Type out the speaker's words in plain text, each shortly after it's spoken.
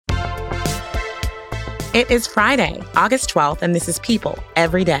It is Friday, August 12th, and this is People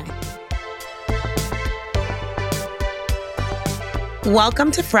Every Day.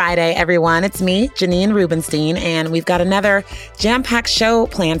 Welcome to Friday, everyone. It's me, Janine Rubenstein, and we've got another jam-packed show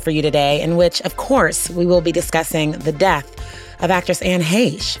planned for you today in which, of course, we will be discussing the death of actress Anne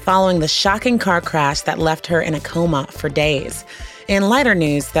Heche following the shocking car crash that left her in a coma for days. In lighter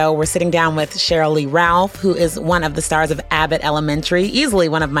news, though, we're sitting down with Sheryl Lee Ralph, who is one of the stars of Abbott Elementary, easily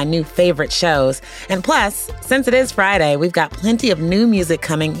one of my new favorite shows. And plus, since it is Friday, we've got plenty of new music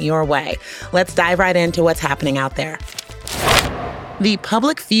coming your way. Let's dive right into what's happening out there. The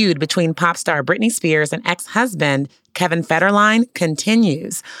public feud between pop star Britney Spears and ex-husband Kevin Federline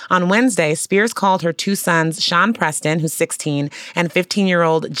continues. On Wednesday, Spears called her two sons, Sean Preston, who's 16, and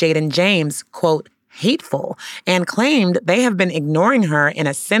 15-year-old Jaden James, quote, hateful, and claimed they have been ignoring her in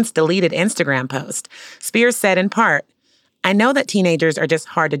a since-deleted Instagram post. Spears said in part, I know that teenagers are just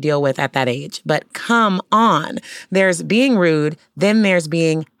hard to deal with at that age, but come on. There's being rude, then there's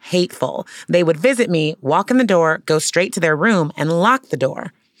being hateful. They would visit me, walk in the door, go straight to their room, and lock the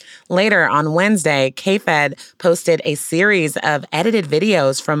door. Later on Wednesday, K-Fed posted a series of edited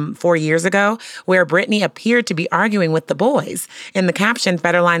videos from 4 years ago where Britney appeared to be arguing with the boys. In the caption,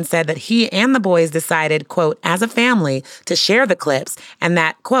 Federline said that he and the boys decided, quote, as a family to share the clips and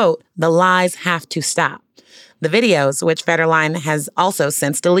that, quote, the lies have to stop. The videos, which Federline has also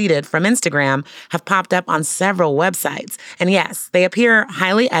since deleted from Instagram, have popped up on several websites. And yes, they appear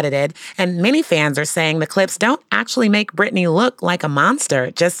highly edited, and many fans are saying the clips don't actually make Britney look like a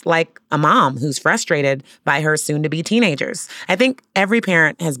monster, just like a mom who's frustrated by her soon-to-be teenagers. I think every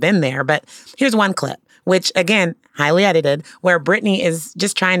parent has been there, but here's one clip, which, again, highly edited, where Britney is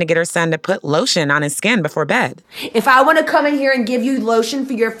just trying to get her son to put lotion on his skin before bed. If I want to come in here and give you lotion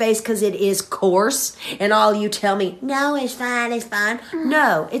for your face because it is coarse, and all you tell me, no, it's fine, it's fine.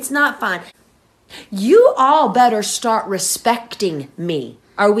 No, it's not fine. You all better start respecting me.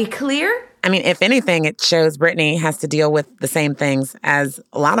 Are we clear? I mean, if anything, it shows Britney has to deal with the same things as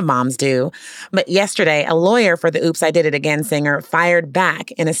a lot of moms do. But yesterday, a lawyer for the Oops, I Did It Again singer fired back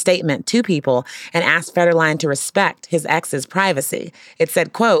in a statement to People and asked Federline to respect his ex's privacy. It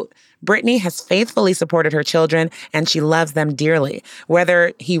said, quote, Britney has faithfully supported her children, and she loves them dearly.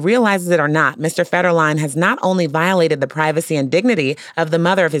 Whether he realizes it or not, Mr. Federline has not only violated the privacy and dignity of the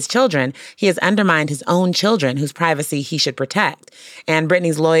mother of his children, he has undermined his own children, whose privacy he should protect. And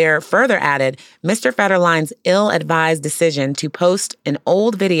Britney's lawyer further added, Mr. Federline's ill-advised decision to post an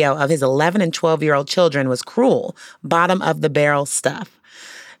old video of his 11 and 12-year-old children was cruel, bottom-of-the-barrel stuff.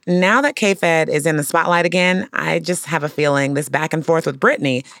 Now that K-Fed is in the spotlight again, I just have a feeling this back and forth with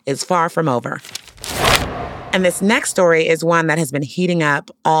Britney is far from over. And this next story is one that has been heating up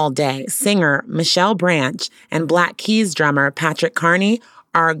all day. Singer Michelle Branch and Black Keys drummer Patrick Carney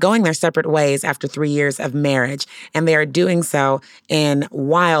are going their separate ways after 3 years of marriage, and they are doing so in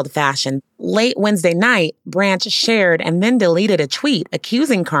wild fashion. Late Wednesday night, Branch shared and then deleted a tweet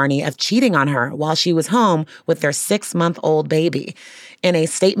accusing Carney of cheating on her while she was home with their 6-month-old baby. In a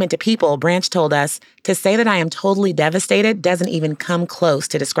statement to People, Branch told us, to say that I am totally devastated doesn't even come close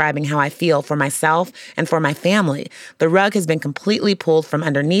to describing how I feel for myself and for my family. The rug has been completely pulled from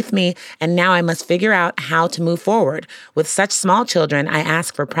underneath me, and now I must figure out how to move forward. With such small children, I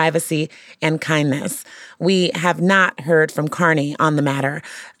ask for privacy and kindness. We have not heard from Carney on the matter.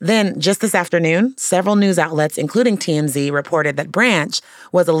 Then, just this afternoon, several news outlets, including TMZ, reported that Branch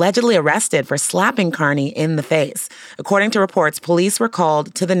was allegedly arrested for slapping Carney in the face. According to reports, police were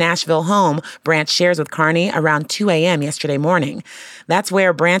called to the Nashville home Branch shares with Carney around 2 a.m. yesterday morning. That's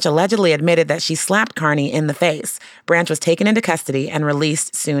where Branch allegedly admitted that she slapped Carney in the face. Branch was taken into custody and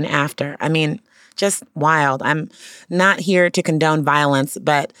released soon after. I mean, just wild. I'm not here to condone violence,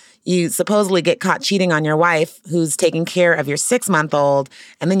 but you supposedly get caught cheating on your wife who's taking care of your 6-month-old,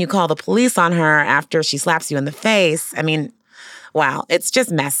 and then you call the police on her after she slaps you in the face. I mean, wow, it's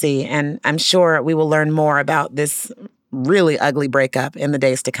just messy, and I'm sure we will learn more about this really ugly breakup in the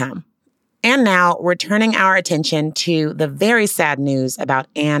days to come. And now we're turning our attention to the very sad news about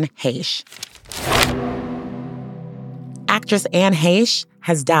Anne Heche. Actress Anne Heche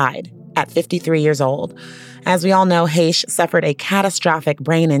has died at 53 years old. As we all know, Heche suffered a catastrophic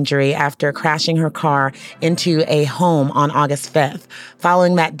brain injury after crashing her car into a home on August 5th.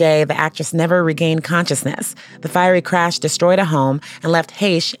 Following that day, the actress never regained consciousness. The fiery crash destroyed a home and left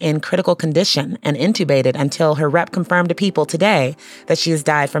Heche in critical condition and intubated until her rep confirmed to People today that she has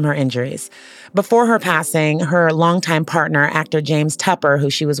died from her injuries. Before her passing, her longtime partner, actor James Tupper, who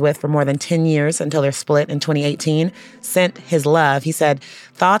she was with for more than 10 years until their split in 2018, sent his love. He said,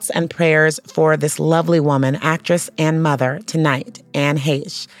 "Thoughts and prayers for this lovely woman woman, actress and mother tonight, Anne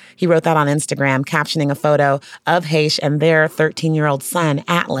Heche. He wrote that on Instagram, captioning a photo of Heche and their 13-year-old son,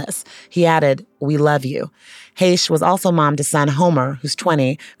 Atlas. He added, "We love you." Heche was also mom to son Homer, who's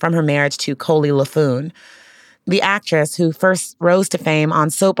 20, from her marriage to Coley LaFoon. The actress, who first rose to fame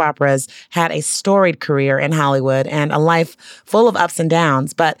on soap operas, had a storied career in Hollywood and a life full of ups and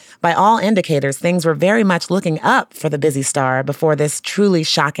downs. But by all indicators, things were very much looking up for the busy star before this truly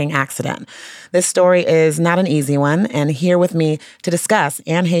shocking accident. This story is not an easy one, and here with me to discuss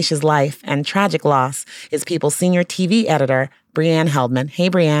Anne Heche's life and tragic loss is People's senior TV editor, Brianne Heldman. Hey,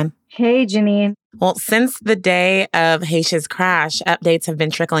 Brianne. Hey, Janine. Well, since the day of Heche's crash, updates have been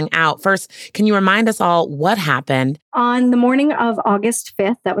trickling out. First, can you remind us all what happened? On the morning of August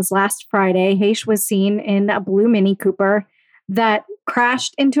 5th, that was last Friday, Heche was seen in a blue Mini Cooper that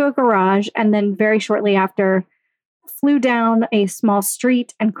crashed into a garage and then very shortly after flew down a small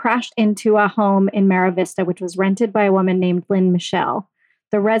street and crashed into a home in Mara Vista, which was rented by a woman named Lynn Michelle.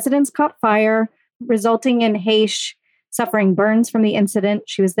 The residence caught fire, resulting in Heche suffering burns from the incident.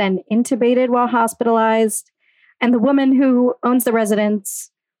 She was then intubated while hospitalized. And the woman who owns the residence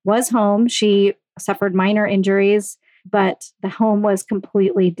was home. She suffered minor injuries, but the home was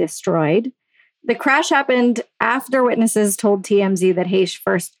completely destroyed. The crash happened after witnesses told TMZ that Heche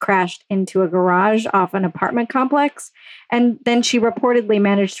first crashed into a garage off an apartment complex, and then she reportedly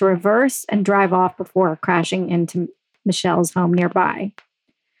managed to reverse and drive off before crashing into Michelle's home nearby.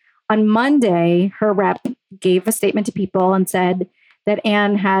 On Monday, her rep gave a statement to People and said that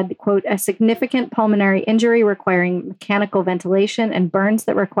Anne had, quote, a significant pulmonary injury requiring mechanical ventilation and burns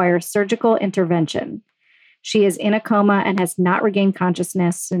that require surgical intervention. She is in a coma and has not regained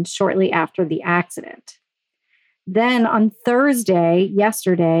consciousness since shortly after the accident. Then on Thursday,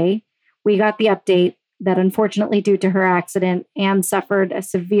 yesterday, we got the update that unfortunately due to her accident, Anne suffered a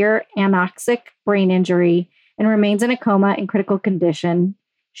severe anoxic brain injury and remains in a coma in critical condition.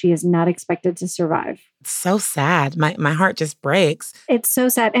 She is not expected to survive. It's so sad. My heart just breaks. It's so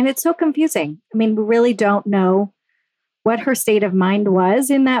sad. And it's so confusing. I mean, we really don't know what her state of mind was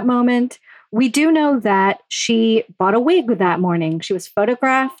in that moment. We do know that she bought a wig that morning. She was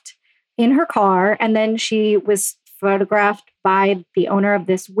photographed in her car, and then she was photographed by the owner of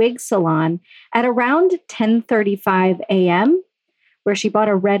this wig salon at around 10:35 a.m., where she bought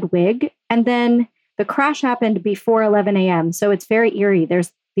a red wig. And then the crash happened before 11 a.m. So it's very eerie.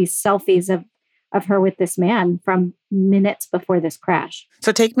 There's these selfies of her with this man from minutes before this crash.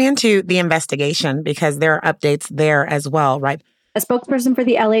 So take me into the investigation because there are updates there as well, right? A spokesperson for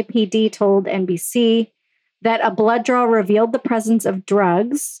the LAPD told NBC that a blood draw revealed the presence of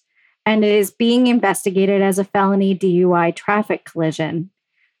drugs and it is being investigated as a felony DUI traffic collision.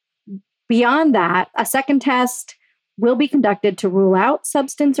 Beyond that, a second test will be conducted to rule out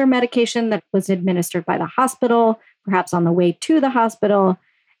substance or medication that was administered by the hospital, perhaps on the way to the hospital,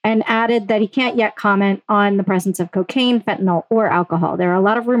 and added that he can't yet comment on the presence of cocaine, fentanyl, or alcohol. There are a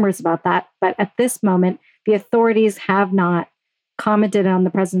lot of rumors about that, but at this moment, the authorities have not commented on the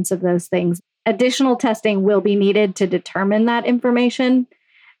presence of those things. Additional testing will be needed to determine that information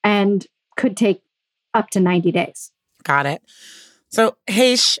and could take up to 90 days. Got it. So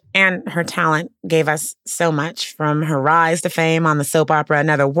Heche and her talent gave us so much, from her rise to fame on the soap opera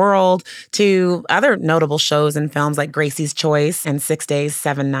Another World to other notable shows and films like Gracie's Choice and 6 Days,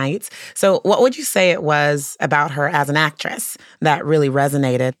 7 Nights. So what would you say it was about her as an actress that really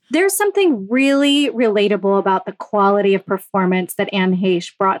resonated? There's something really relatable about the quality of performance that Anne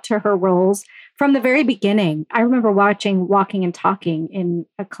Heche brought to her roles from the very beginning. I remember watching Walking and Talking in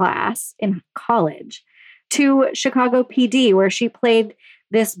a class in college, to Chicago PD, where she played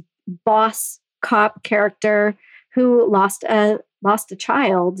this boss cop character who lost a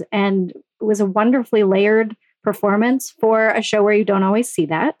child, and it was a wonderfully layered performance for a show where you don't always see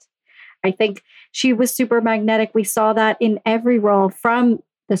that. I think she was super magnetic. We saw that in every role from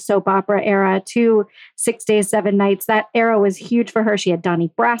the soap opera era to 6 Days, 7 Nights. That era was huge for her. She had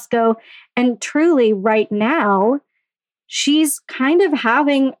Donnie Brasco, and truly right now, she's kind of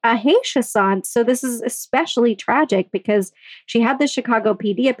having a Heche-sance. So this is especially tragic because she had the Chicago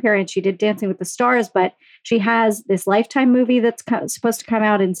PD appearance. She did Dancing with the Stars, but she has this Lifetime movie that's supposed to come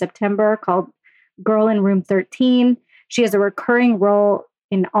out in September called Girl in Room 13. She has a recurring role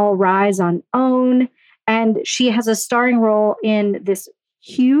in All Rise on OWN, and she has a starring role in this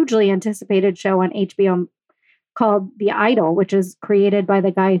hugely anticipated show on HBO called The Idol, which is created by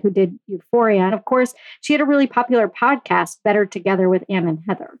the guy who did Euphoria. And of course, she had a really popular podcast, Better Together with Ann and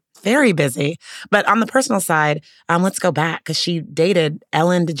Heather. Very busy. But on the personal side, let's go back because she dated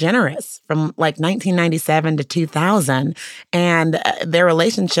Ellen DeGeneres from like 1997 to 2000. And their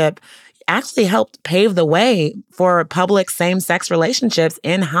relationship, actually helped pave the way for public same-sex relationships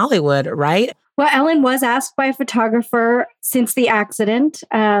in Hollywood, right? Well, Ellen was asked by a photographer since the accident,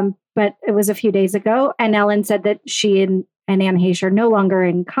 but it was a few days ago. And Ellen said that she and Anne Heche are no longer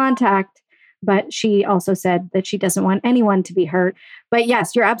in contact, but she also said that she doesn't want anyone to be hurt. But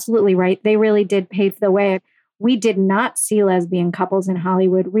yes, you're absolutely right. They really did pave the way. We did not see lesbian couples in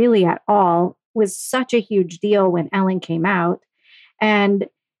Hollywood really at all. It was such a huge deal when Ellen came out. And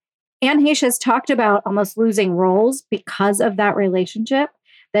Anne Heche has talked about almost losing roles because of that relationship,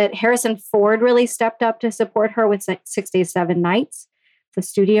 that Harrison Ford really stepped up to support her with 6 Days, 7 Nights. The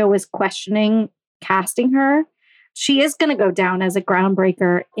studio was questioning casting her. She is going to go down as a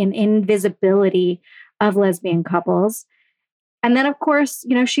groundbreaker in invisibility of lesbian couples. And then, of course,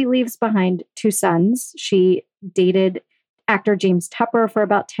 she leaves behind 2 sons. She dated actor James Tupper for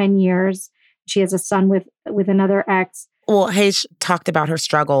about 10 years. She has a son with another ex. Well, Heche talked about her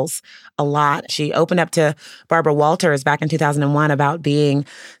struggles a lot. She opened up to Barbara Walters back in 2001 about being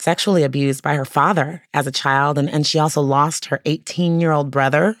sexually abused by her father as a child. And she also lost her 18-year-old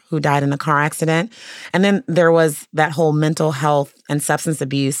brother who died in a car accident. And then there was that whole mental health and substance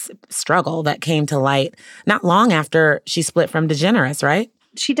abuse struggle that came to light not long after she split from DeGeneres, right?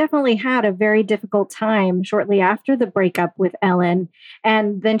 She definitely had a very difficult time shortly after the breakup with Ellen.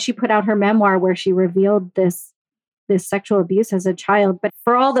 And then she put out her memoir where she revealed this sexual abuse as a child. But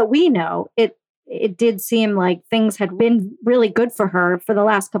for all that we know, it did seem like things had been really good for her for the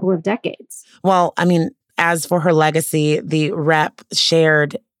last couple of decades. Well, I mean, as for her legacy, the rep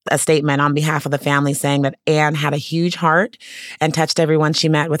shared a statement on behalf of the family saying that Anne had a huge heart and touched everyone she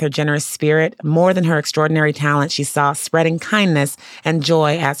met with her generous spirit. More than her extraordinary talent, she saw spreading kindness and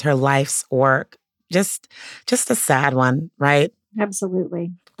joy as her life's work. Just a sad one, right?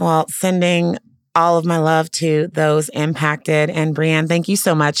 Absolutely. Well, sending all of my love to those impacted. And Brianne, thank you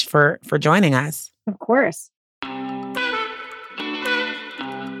so much for joining us. Of course.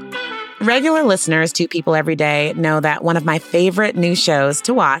 Regular listeners to People Every Day know that one of my favorite new shows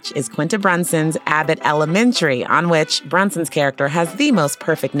to watch is Quinta Brunson's Abbott Elementary, on which Brunson's character has the most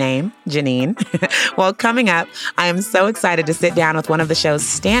perfect name, Janine. Well, coming up, I am so excited to sit down with one of the show's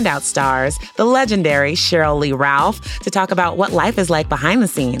standout stars, the legendary Sheryl Lee Ralph, to talk about what life is like behind the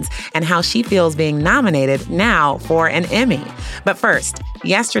scenes and how she feels being nominated now for an Emmy. But first,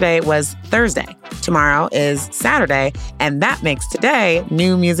 yesterday was Thursday. Tomorrow is Saturday, and that makes today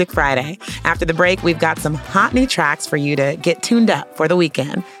New Music Friday. After the break, we've got some hot new tracks for you to get tuned up for the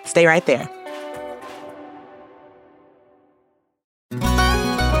weekend. Stay right there.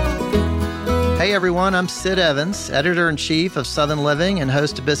 Hey everyone, I'm Sid Evans, editor-in-chief of Southern Living and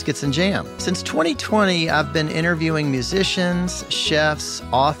host of Biscuits and Jam. Since 2020, I've been interviewing musicians, chefs,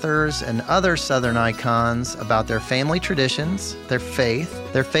 authors, and other Southern icons about their family traditions, their faith,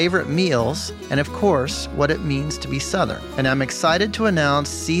 their favorite meals, and of course, what it means to be Southern. And I'm excited to announce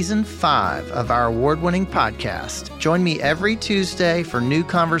Season 5 of our award-winning podcast. Join me every Tuesday for new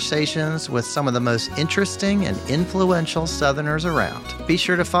conversations with some of the most interesting and influential Southerners around. Be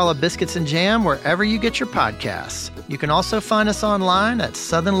sure to follow Biscuits and Jam wherever you get your podcasts. You can also find us online at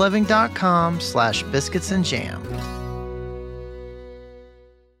southernliving.com/biscuitsandjam.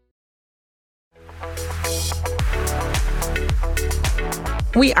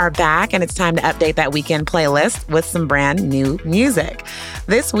 We are back, and it's time to update that weekend playlist with some brand new music.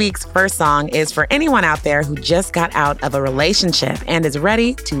 This week's first song is for anyone out there who just got out of a relationship and is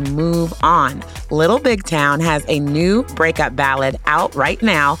ready to move on. Little Big Town has a new breakup ballad out right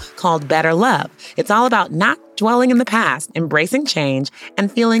now called Better Love. It's all about not dwelling in the past, embracing change,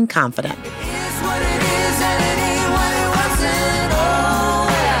 and feeling confident. It is what it is, and it ain't what it wasn't. Oh,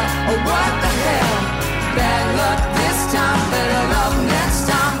 yeah. Oh, what the hell? Bad luck this time, better luck next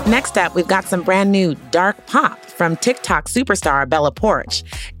time. Next up, we've got some brand new dark pop from TikTok superstar Bella Poarch,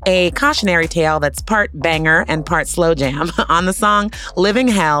 a cautionary tale that's part banger and part slow jam. On the song Living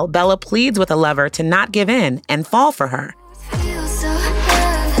Hell, Bella pleads with a lover to not give in and fall for her. Feel so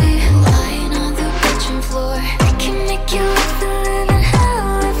heavy, lying on the bedroom floor. Can make you live the living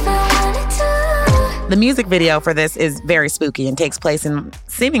hell if I wanted to. The music video for this is very spooky and takes place in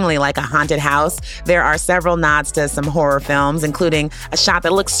seemingly like a haunted house. There are several nods to some horror films, including a shot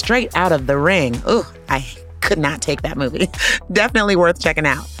that looks straight out of The Ring. Ooh, I could not take that movie. Definitely worth checking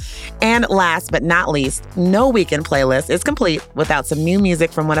out. And last but not least, no weekend playlist is complete without some new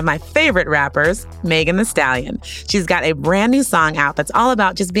music from one of my favorite rappers, Megan Thee Stallion. She's got a brand new song out that's all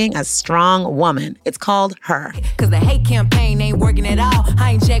about just being a strong woman. It's called Her. Cause the hate campaign ain't working at all.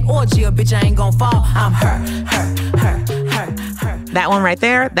 I ain't Jack or Jill, bitch, I ain't gon' fall. I'm her. That one right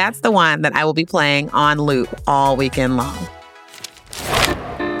there, that's the one that I will be playing on loop all weekend long.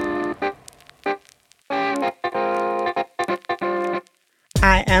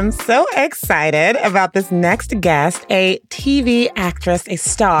 am so excited about this next guest, a TV actress, a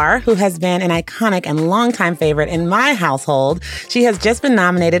star who has been an iconic and longtime favorite in my household. She has just been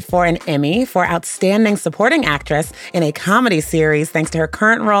nominated for an Emmy for Outstanding Supporting Actress in a Comedy Series thanks to her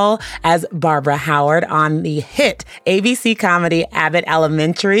current role as Barbara Howard on the hit ABC comedy Abbott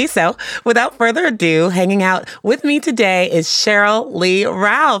Elementary. So without further ado, hanging out with me today is Sheryl Lee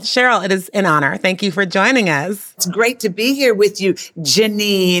Ralph. Sheryl, it is an honor. Thank you for joining us. It's great to be here with you,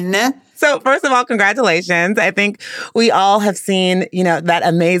 Janine. So first of all, congratulations. I think we all have seen, that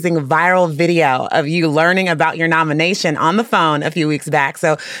amazing viral video of you learning about your nomination on the phone a few weeks back.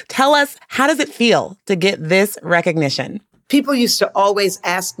 So tell us, how does it feel to get this recognition? People used to always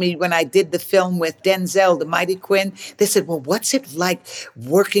ask me when I did the film with Denzel, The Mighty Quinn, they said, well, what's it like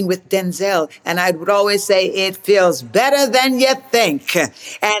working with Denzel? And I would always say, it feels better than you think.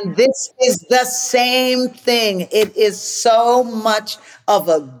 And this is the same thing. It is so much of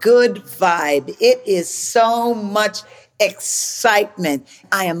a good vibe. It is so much excitement.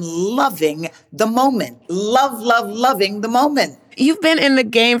 I am loving the moment. Loving the moment. You've been in the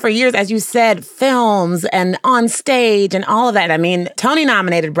game for years, as you said, films and on stage and all of that. I mean,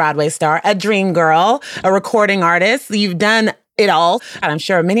 Tony-nominated Broadway star, a dream girl, a recording artist. You've done it all. And I'm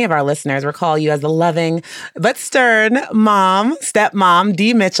sure many of our listeners recall you as the loving but stern stepmom,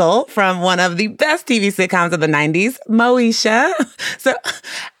 Dee Mitchell, from one of the best TV sitcoms of the 90s, Moesha. So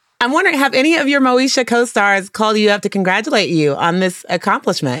I'm wondering, have any of your Moesha co-stars called you up to congratulate you on this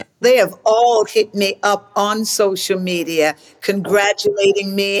accomplishment? They have all hit me up on social media,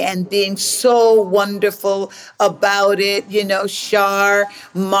 congratulating me and being so wonderful about it. Shar,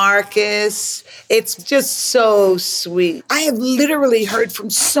 Marcus, it's just so sweet. I have literally heard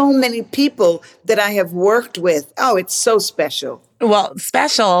from so many people that I have worked with. Oh, it's so special. Well,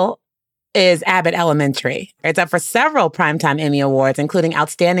 special is Abbott Elementary. It's up for several Primetime Emmy Awards, including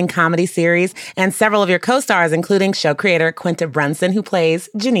Outstanding Comedy Series, and several of your co-stars, including show creator Quinta Brunson, who plays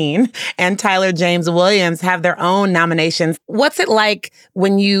Janine, and Tyler James Williams, have their own nominations. What's it like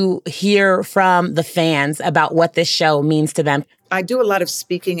when you hear from the fans about what this show means to them? I do a lot of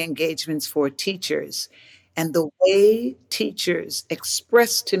speaking engagements for teachers, and the way teachers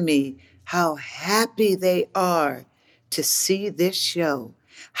express to me how happy they are to see this show,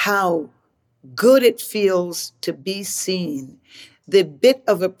 how good it feels to be seen, the bit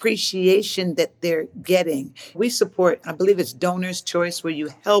of appreciation that they're getting. We support, I believe it's Donor's Choice, where you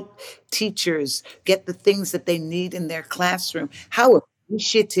help teachers get the things that they need in their classroom. How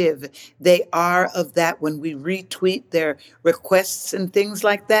appreciative they are of that when we retweet their requests and things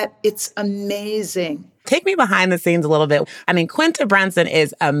like that. It's amazing. Take me behind the scenes a little bit. I mean, Quinta Brunson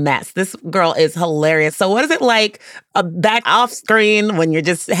is a mess. This girl is hilarious. So what is it like back off screen when you're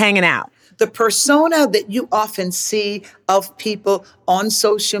just hanging out? The persona that you often see of people on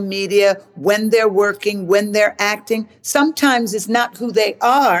social media when they're working, when they're acting, sometimes is not who they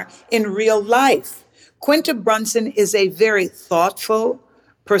are in real life. Quinta Brunson is a very thoughtful,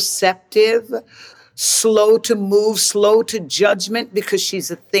 perceptive, slow to move, slow to judgment, because she's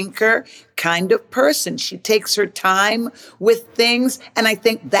a thinker kind of person. She takes her time with things, and I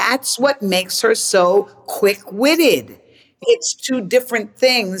think that's what makes her so quick-witted. It's two different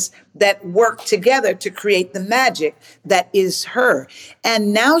things that work together to create the magic that is her.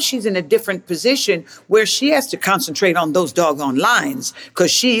 And now she's in a different position where she has to concentrate on those doggone lines because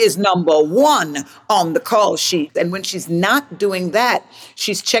she is number one on the call sheet. And when she's not doing that,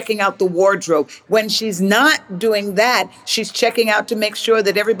 she's checking out the wardrobe. When she's not doing that, she's checking out to make sure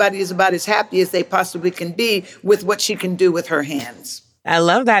that everybody is about as happy as they possibly can be with what she can do with her hands. I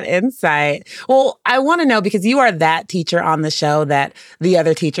love that insight. Well, I want to know, because you are that teacher on the show that the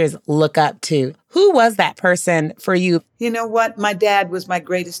other teachers look up to. Who was that person for you? You know what? My dad was my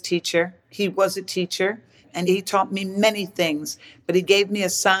greatest teacher. He was a teacher, and he taught me many things. But he gave me a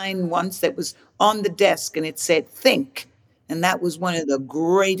sign once that was on the desk, and it said, think. And that was one of the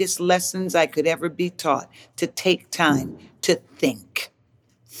greatest lessons I could ever be taught, to take time to think.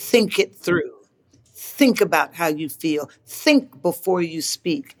 Think it through. Think about how you feel. Think before you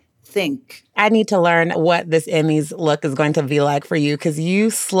speak. Think. I need to learn what this Emmys look is going to be like for you, because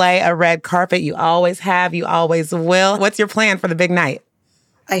you slay a red carpet. You always have. You always will. What's your plan for the big night?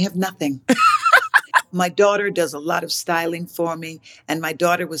 I have nothing. My daughter does a lot of styling for me. And my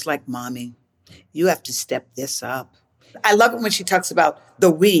daughter was like, Mommy, you have to step this up. I love it when she talks about the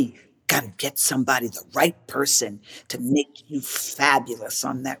we. Got to get somebody, the right person, to make you fabulous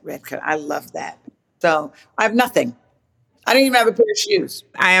on that red carpet. I love that. So I have nothing. I don't even have a pair of shoes.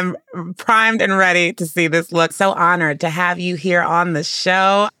 I am primed and ready to see this look. So honored to have you here on the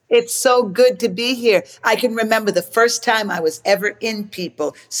show. It's so good to be here. I can remember the first time I was ever in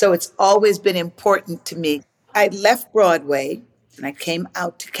People, so it's always been important to me. I left Broadway and I came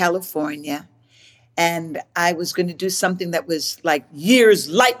out to California, and I was going to do something that was like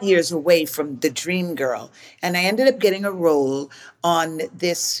light years away from the Dream Girl. And I ended up getting a role on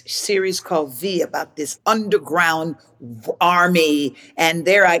this series called V, about this underground army. And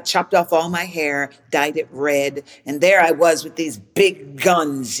there I chopped off all my hair, dyed it red. And there I was with these big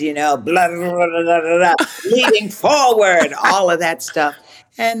guns, blah, blah, blah, blah, blah, leading forward, all of that stuff.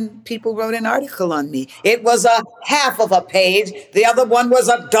 And People wrote an article on me. It was a half of a page. The other one was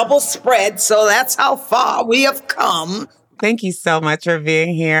a double spread. So that's how far we have come. Thank you so much for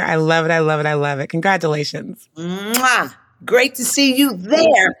being here. I love it. I love it. I love it. Congratulations. Mwah. Great to see you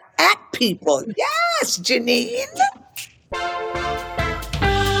there at People. Yes, Janine.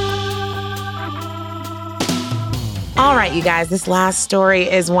 All right, you guys, this last story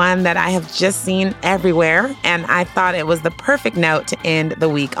is one that I have just seen everywhere, and I thought it was the perfect note to end the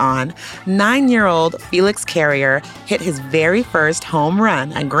week on. 9-year-old Felix Carrier hit his very first home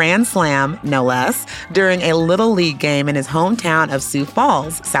run, a grand slam, no less, during a Little League game in his hometown of Sioux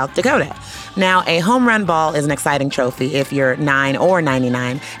Falls, South Dakota. Now, a home run ball is an exciting trophy if you're 9 or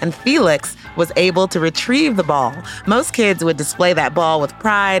 99, and Felix was able to retrieve the ball. Most kids would display that ball with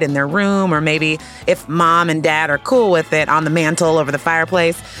pride in their room, or maybe if mom and dad are cool with it, on the mantle over the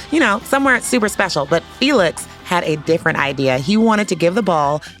fireplace, somewhere super special. But Felix had a different idea. He wanted to give the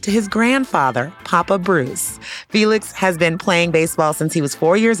ball to his grandfather, Papa Bruce. Felix has been playing baseball since he was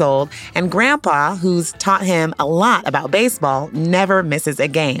 4 years old, and Grandpa, who's taught him a lot about baseball, never misses a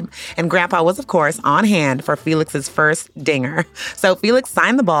game. And Grandpa was, of course, on hand for Felix's first dinger. So Felix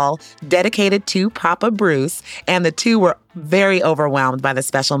signed the ball, dedicated to Papa Bruce, and the two were very overwhelmed by the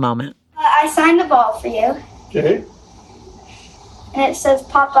special moment. I signed the ball for you. Okay. And it says,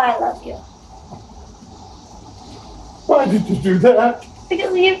 Papa, I love you. Why did you do that?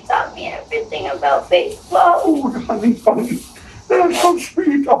 Because you've taught me everything about baseball. Oh, honey. That's so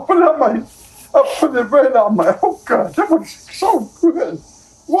sweet. I'll put it right on my, oh God, that was so good.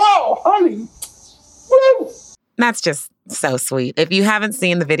 Wow, honey. Woo! That's just so sweet. If you haven't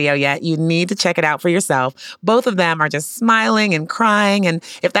seen the video yet, you need to check it out for yourself. Both of them are just smiling and crying. And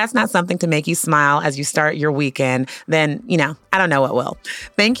if that's not something to make you smile as you start your weekend, then, I don't know what will.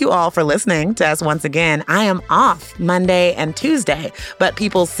 Thank you all for listening to us once again. I am off Monday and Tuesday, but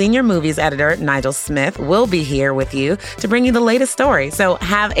People's senior movies editor, Nigel Smith, will be here with you to bring you the latest story. So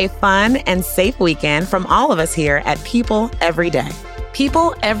have a fun and safe weekend from all of us here at People Every Day.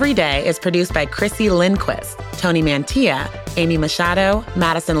 People Every Day is produced by Chrissy Lindquist, Tony Mantilla, Amy Machado,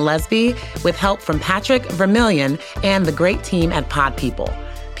 Madison Lesby, with help from Patrick Vermillion and the great team at Pod People.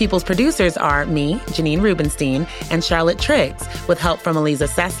 People's producers are me, Janine Rubenstein, and Charlotte Triggs, with help from Eliza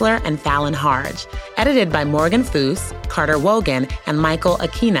Sessler and Fallon Harge. Edited by Morgan Foose, Carter Wogan, and Michael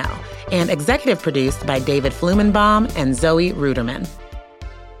Aquino. And executive produced by David Flumenbaum and Zoe Ruderman.